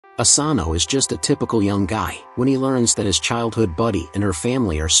Asano is just a typical young guy. When he learns that his childhood buddy and her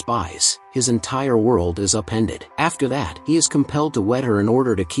family are spies, his entire world is upended. After that, he is compelled to wed her in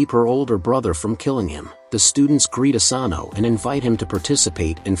order to keep her older brother from killing him. The students greet Asano and invite him to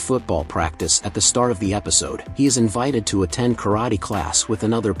participate in football practice at the start of the episode. He is invited to attend karate class with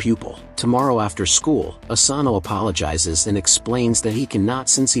another pupil. Tomorrow after school, Asano apologizes and explains that he cannot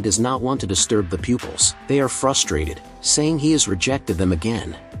since he does not want to disturb the pupils. They are frustrated, saying he has rejected them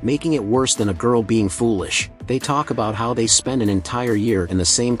again, making it worse than a girl being foolish. They talk about how they spend an entire year in the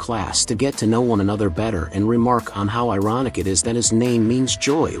same class to get to know one another better and remark on how ironic it is that his name means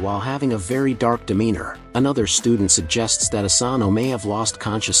joy while having a very dark demeanor. Another student suggests that Asano may have lost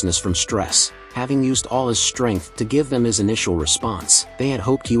consciousness from stress, having used all his strength to give them his initial response. They had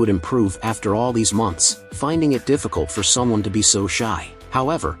hoped he would improve after all these months, finding it difficult for someone to be so shy.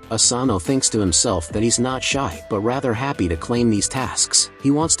 However, Asano thinks to himself that he's not shy but rather happy to claim these tasks.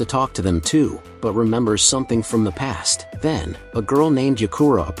 He wants to talk to them too, but remembers something from the past. Then, a girl named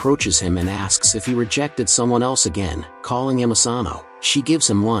Yozakura approaches him and asks if he rejected someone else again, calling him Asano. She gives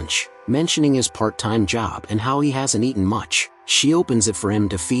him lunch, mentioning his part-time job and how he hasn't eaten much. She opens it for him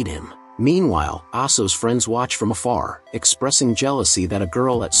to feed him. Meanwhile, Aso's friends watch from afar, expressing jealousy that a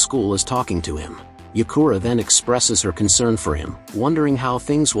girl at school is talking to him. Yozakura then expresses her concern for him, wondering how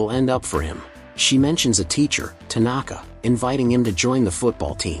things will end up for him. She mentions a teacher, Tanaka, inviting him to join the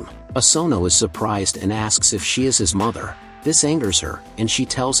football team. Asano is surprised and asks if she is his mother. This angers her, and she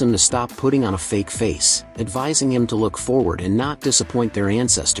tells him to stop putting on a fake face, advising him to look forward and not disappoint their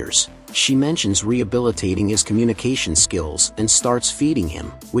ancestors. She mentions rehabilitating his communication skills and starts feeding him,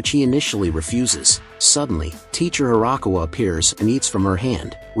 which he initially refuses. Suddenly, teacher Hirakawa appears and eats from her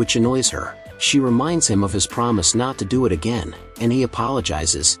hand, which annoys her. She reminds him of his promise not to do it again, and he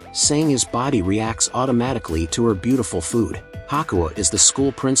apologizes, saying his body reacts automatically to her beautiful food. Hakuwa is the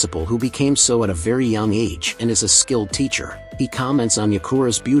school principal who became so at a very young age and is a skilled teacher. He comments on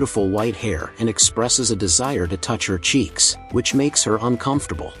Yokura's beautiful white hair and expresses a desire to touch her cheeks, which makes her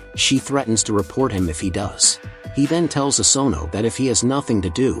uncomfortable. She threatens to report him if he does. He then tells Asano that if he has nothing to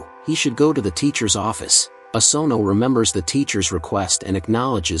do, he should go to the teacher's office. Asano remembers the teacher's request and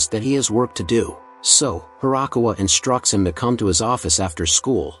acknowledges that he has work to do. So, Hirakawa instructs him to come to his office after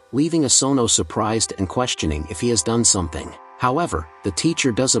school, leaving Asano surprised and questioning if he has done something. However, the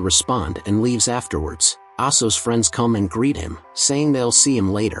teacher doesn't respond and leaves afterwards. Aso's friends come and greet him, saying they'll see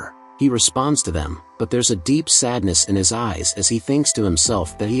him later. He responds to them, but there's a deep sadness in his eyes as he thinks to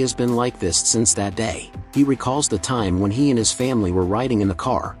himself that he has been like this since that day. He recalls the time when he and his family were riding in the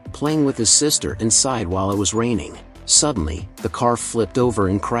car, playing with his sister inside while it was raining. Suddenly, the car flipped over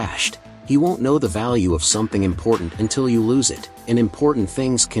and crashed. He won't know the value of something important until you lose it, and important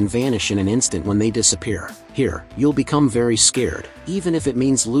things can vanish in an instant when they disappear. Here, you'll become very scared, even if it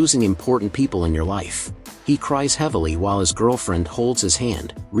means losing important people in your life. He cries heavily while his girlfriend holds his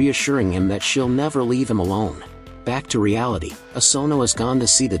hand, reassuring him that she'll never leave him alone. Back to reality, Asano has gone to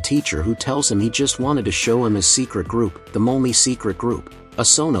see the teacher who tells him he just wanted to show him his secret group, the Momi secret group.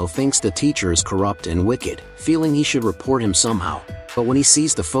 Asano thinks the teacher is corrupt and wicked, feeling he should report him somehow. But when he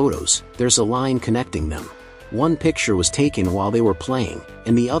sees the photos, there's a line connecting them. One picture was taken while they were playing,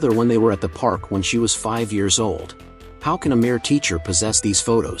 and the other when they were at the park when she was 5 years old. How can a mere teacher possess these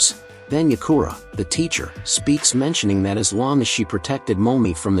photos? Then Yozakura, the teacher, speaks, mentioning that as long as she protected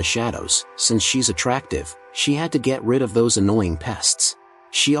Momi from the shadows, since she's attractive, she had to get rid of those annoying pests.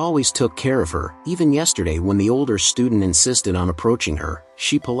 She always took care of her. Even yesterday when the older student insisted on approaching her,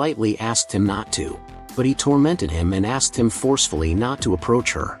 she politely asked him not to. But he tormented him and asked him forcefully not to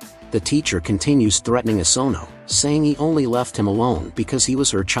approach her. The teacher continues threatening Asano, saying he only left him alone because he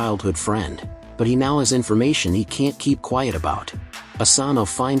was her childhood friend. But he now has information he can't keep quiet about. Asano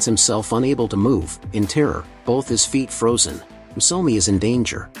finds himself unable to move, in terror, both his feet frozen. Musomi is in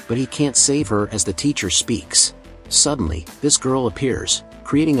danger, but he can't save her as the teacher speaks. Suddenly, this girl appears,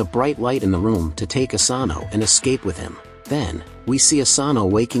 creating a bright light in the room to take Asano and escape with him. Then, we see Asano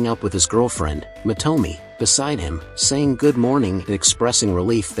waking up with his girlfriend, Matomi, beside him, saying good morning and expressing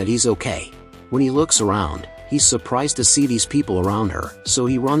relief that he's okay. When he looks around, he's surprised to see these people around her, so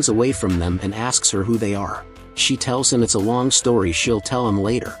he runs away from them and asks her who they are. She tells him it's a long story she'll tell him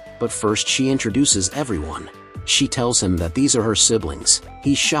later, but first she introduces everyone. She tells him that these are her siblings.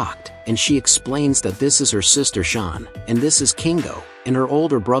 He's shocked, and she explains that this is her sister Shan, and this is Kingo, and her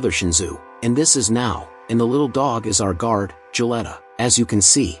older brother Shinzu, and this is Nao, and the little dog is our guard, Gilletta. As you can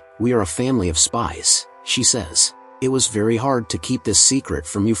see, we are a family of spies, she says. It was very hard to keep this secret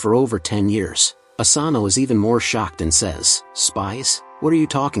from you for over 10 years. Asano is even more shocked and says, spies? What are you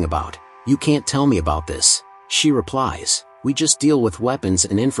talking about? You can't tell me about this. She replies, We just deal with weapons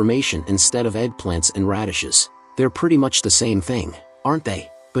and information instead of eggplants and radishes. They're pretty much the same thing, aren't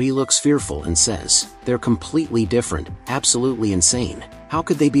they? But he looks fearful and says, they're completely different, absolutely insane. How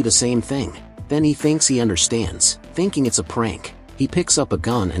could they be the same thing? Then he thinks he understands, thinking it's a prank. He picks up a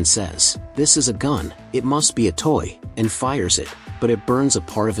gun and says, this is a gun, it must be a toy, and fires it, but it burns a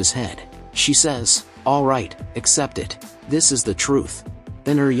part of his head. She says, all right, accept it. This is the truth.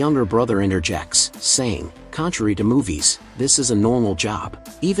 Then her younger brother interjects, saying, contrary to movies, this is a normal job.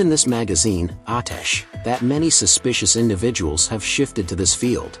 Even this magazine, Atesh, that many suspicious individuals have shifted to this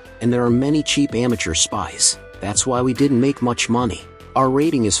field, and there are many cheap amateur spies. That's why we didn't make much money. Our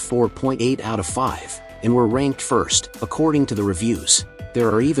rating is 4.8 out of 5, and we're ranked first, according to the reviews. There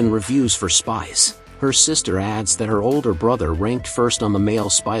are even reviews for spies. Her sister adds that her older brother ranked first on the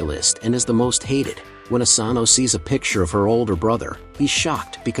male spy list and is the most hated. When Asano sees a picture of her older brother, he's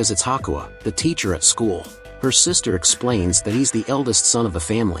shocked because it's Hakua, the teacher at school. Her sister explains that he's the eldest son of the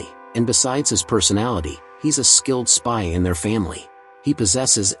family, and besides his personality, he's a skilled spy in their family. He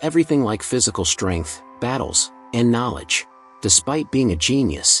possesses everything like physical strength, battles, and knowledge. Despite being a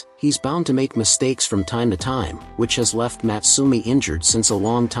genius, he's bound to make mistakes from time to time, which has left Matsumi injured since a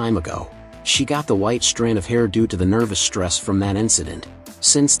long time ago. She got the white strand of hair due to the nervous stress from that incident.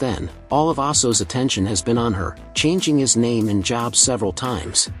 Since then, all of Aso's attention has been on her, changing his name and job several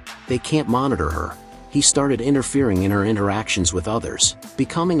times. They can't monitor her. He started interfering in her interactions with others,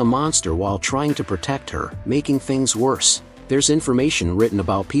 becoming a monster while trying to protect her, making things worse. There's information written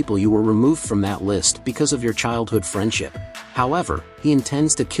about people you were removed from that list because of your childhood friendship. However, he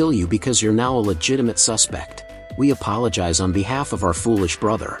intends to kill you because you're now a legitimate suspect. We apologize on behalf of our foolish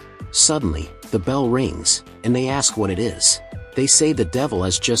brother. Suddenly, the bell rings, and they ask what it is. They say the devil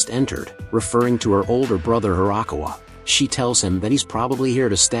has just entered, referring to her older brother Hirakawa. She tells him that he's probably here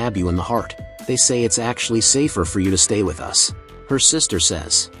to stab you in the heart. They say it's actually safer for you to stay with us. Her sister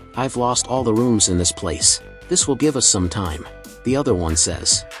says, I've lost all the rooms in this place. This will give us some time. The other one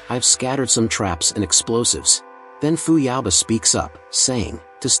says, I've scattered some traps and explosives. Then Fuyaba speaks up, saying,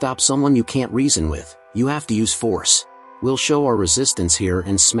 to stop someone you can't reason with, you have to use force. We'll show our resistance here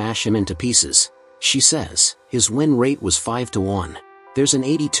and smash him into pieces. She says, his win rate was 5-1. There's an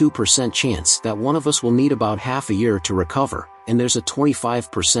 82% chance that one of us will need about half a year to recover, and there's a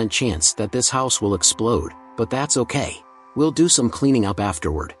 25% chance that this house will explode, but that's okay. We'll do some cleaning up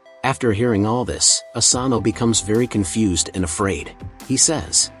afterward. After hearing all this, Asano becomes very confused and afraid. He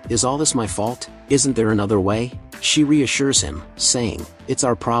says, is all this my fault? Isn't there another way? She reassures him, saying, it's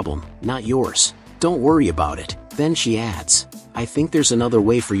our problem, not yours. Don't worry about it. Then she adds, I think there's another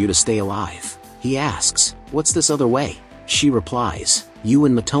way for you to stay alive. He asks, what's this other way? She replies, you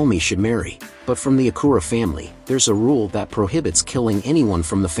and Matomi should marry. But from the Yozakura family, there's a rule that prohibits killing anyone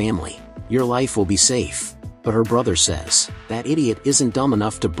from the family. Your life will be safe. But her brother says, that idiot isn't dumb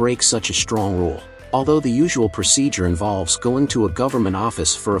enough to break such a strong rule. Although the usual procedure involves going to a government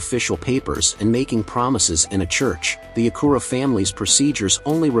office for official papers and making promises in a church, the Yozakura family's procedures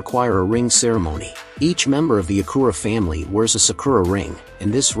only require a ring ceremony. Each member of the Yozakura family wears a Sakura ring,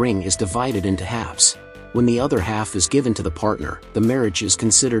 and this ring is divided into halves. When the other half is given to the partner, the marriage is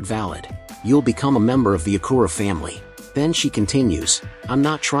considered valid. You'll become a member of the Yozakura family. Then she continues, I'm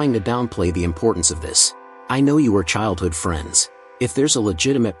not trying to downplay the importance of this. I know you were childhood friends. If there's a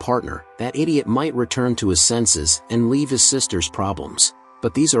legitimate partner, that idiot might return to his senses and leave his sister's problems.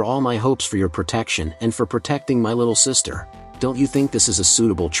 But these are all my hopes for your protection and for protecting my little sister. Don't you think this is a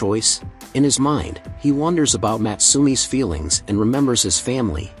suitable choice? In his mind, he wonders about Matsumi's feelings and remembers his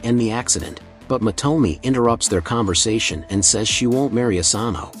family and the accident. But Matomi interrupts their conversation and says she won't marry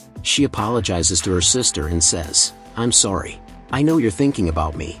Asano. She apologizes to her sister and says, I'm sorry. I know you're thinking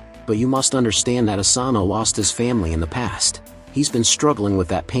about me, but you must understand that Asano lost his family in the past. He's been struggling with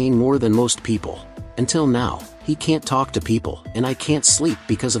that pain more than most people. Until now, he can't talk to people, and I can't sleep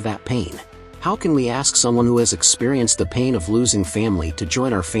because of that pain. How can we ask someone who has experienced the pain of losing family to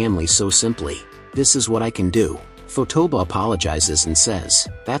join our family so simply? This is what I can do. Fotoba apologizes and says,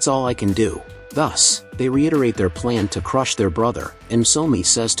 that's all I can do. Thus, they reiterate their plan to crush their brother, and Somi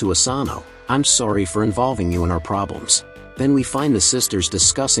says to Asano, I'm sorry for involving you in our problems. Then we find the sisters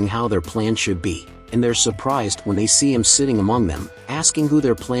discussing how their plan should be, and they're surprised when they see him sitting among them, asking who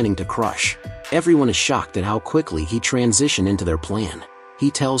they're planning to crush. Everyone is shocked at how quickly he transitioned into their plan. He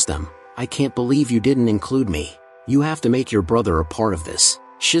tells them, I can't believe you didn't include me. You have to make your brother a part of this.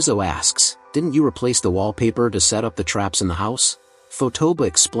 Shizo asks, didn't you replace the wallpaper to set up the traps in the house? Fotoba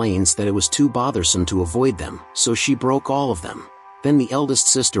explains that it was too bothersome to avoid them, so she broke all of them. Then the eldest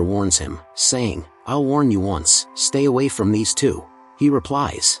sister warns him, saying, I'll warn you once, stay away from these two. He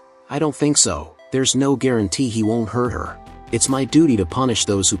replies, I don't think so. There's no guarantee he won't hurt her. It's my duty to punish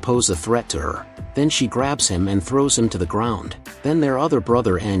those who pose a threat to her. Then she grabs him and throws him to the ground. Then their other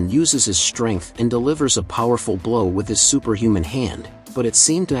brother N uses his strength and delivers a powerful blow with his superhuman hand, but it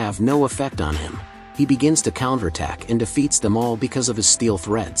seemed to have no effect on him. He begins to counterattack and defeats them all because of his steel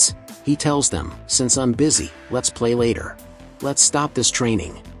threads. He tells them, "Since I'm busy, let's play later. Let's stop this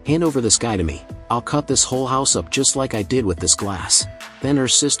training. Hand over this guy to me. I'll cut this whole house up just like I did with this glass." Then her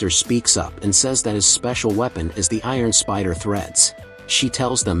sister speaks up and says that his special weapon is the iron spider threads. She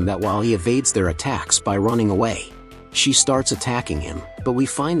tells them that while he evades their attacks by running away, she starts attacking him, but we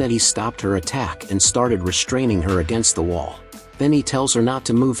find that he stopped her attack and started restraining her against the wall. Then he tells her not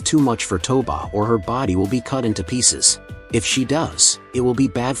to move too much for Toba or her body will be cut into pieces. If she does, it will be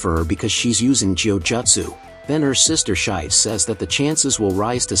bad for her because she's using Jiujutsu. Then her sister Shai says that the chances will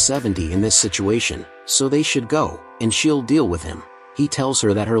rise to 70 in this situation, so they should go, and she'll deal with him. He tells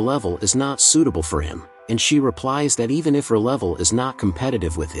her that her level is not suitable for him, and she replies that even if her level is not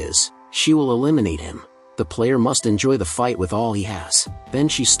competitive with his, she will eliminate him. The player must enjoy the fight with all he has. Then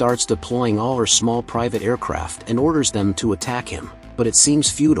she starts deploying all her small private aircraft and orders them to attack him, but it seems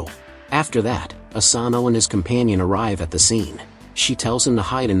futile. After that, Asano and his companion arrive at the scene. She tells him to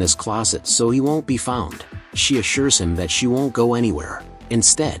hide in this closet so he won't be found. She assures him that she won't go anywhere.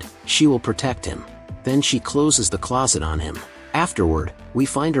 Instead, she will protect him. Then she closes the closet on him. Afterward, we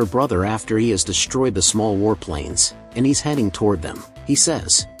find her brother after he has destroyed the small warplanes, and he's heading toward them. He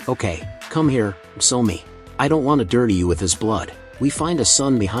says, "Okay, come here, Msomi. I don't want to dirty you with his blood." We find a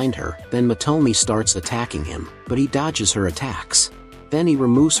son behind her, then Matomi starts attacking him, but he dodges her attacks. Then he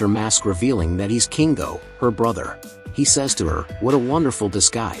removes her mask revealing that he's Kingo, her brother. He says to her, "What a wonderful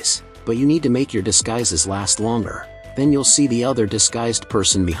disguise, but you need to make your disguises last longer. Then you'll see the other disguised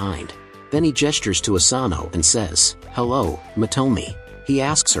person behind." Then he gestures to Asano and says, "Hello, Matomi." He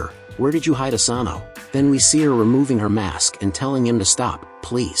asks her, "Where did you hide Asano?" Then we see her removing her mask and telling him to stop,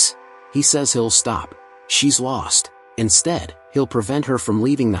 please. He says he'll stop. She's lost. Instead, he'll prevent her from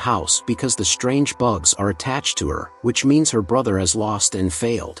leaving the house because the strange bugs are attached to her, which means her brother has lost and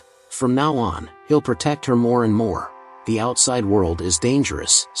failed. From now on, he'll protect her more and more. The outside world is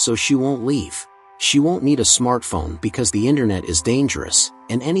dangerous, so she won't leave. She won't need a smartphone because the internet is dangerous,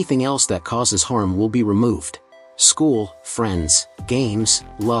 and anything else that causes harm will be removed. School, friends, games,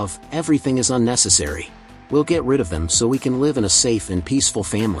 love, everything is unnecessary. We'll get rid of them so we can live in a safe and peaceful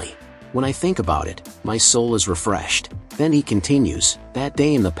family. When I think about it, my soul is refreshed. Then he continues, "That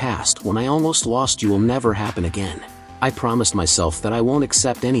day in the past when I almost lost you will never happen again. I promised myself that I won't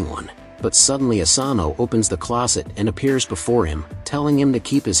accept anyone." But suddenly Asano opens the closet and appears before him, telling him to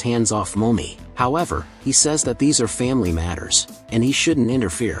keep his hands off Momi. However, he says that these are family matters, and he shouldn't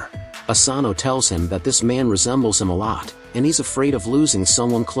interfere. Asano tells him that this man resembles him a lot, and he's afraid of losing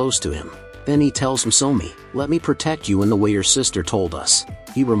someone close to him. Then he tells Msomi, "Let me protect you in the way your sister told us."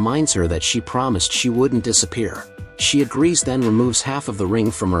 He reminds her that she promised she wouldn't disappear. She agrees, then removes half of the ring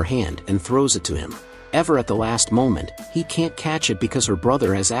from her hand and throws it to him. Ever at the last moment, he can't catch it because her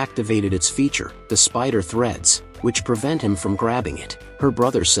brother has activated its feature, the spider threads, which prevent him from grabbing it. Her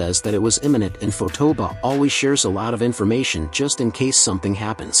brother says that it was imminent and Fotoba always shares a lot of information just in case something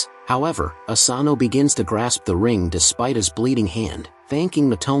happens. However, Asano begins to grasp the ring despite his bleeding hand, thanking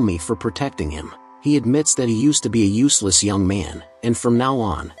Matomi for protecting him. He admits that he used to be a useless young man, and from now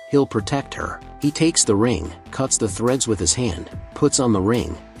on, he'll protect her. He takes the ring, cuts the threads with his hand, puts on the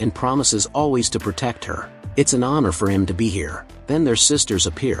ring, and promises always to protect her. It's an honor for him to be here. Then their sisters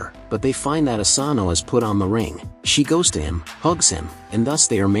appear, but they find that Asano has put on the ring. She goes to him, hugs him, and thus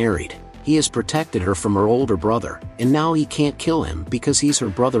they are married. He has protected her from her older brother, and now he can't kill him because he's her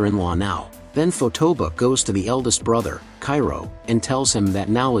brother-in-law now. Then Fotoba goes to the eldest brother, Cairo, and tells him that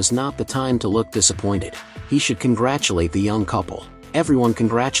now is not the time to look disappointed. He should congratulate the young couple. Everyone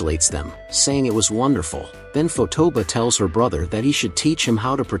congratulates them, saying it was wonderful. Then Fotoba tells her brother that he should teach him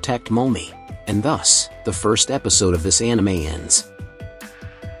how to protect Momi. And thus, the first episode of this anime ends.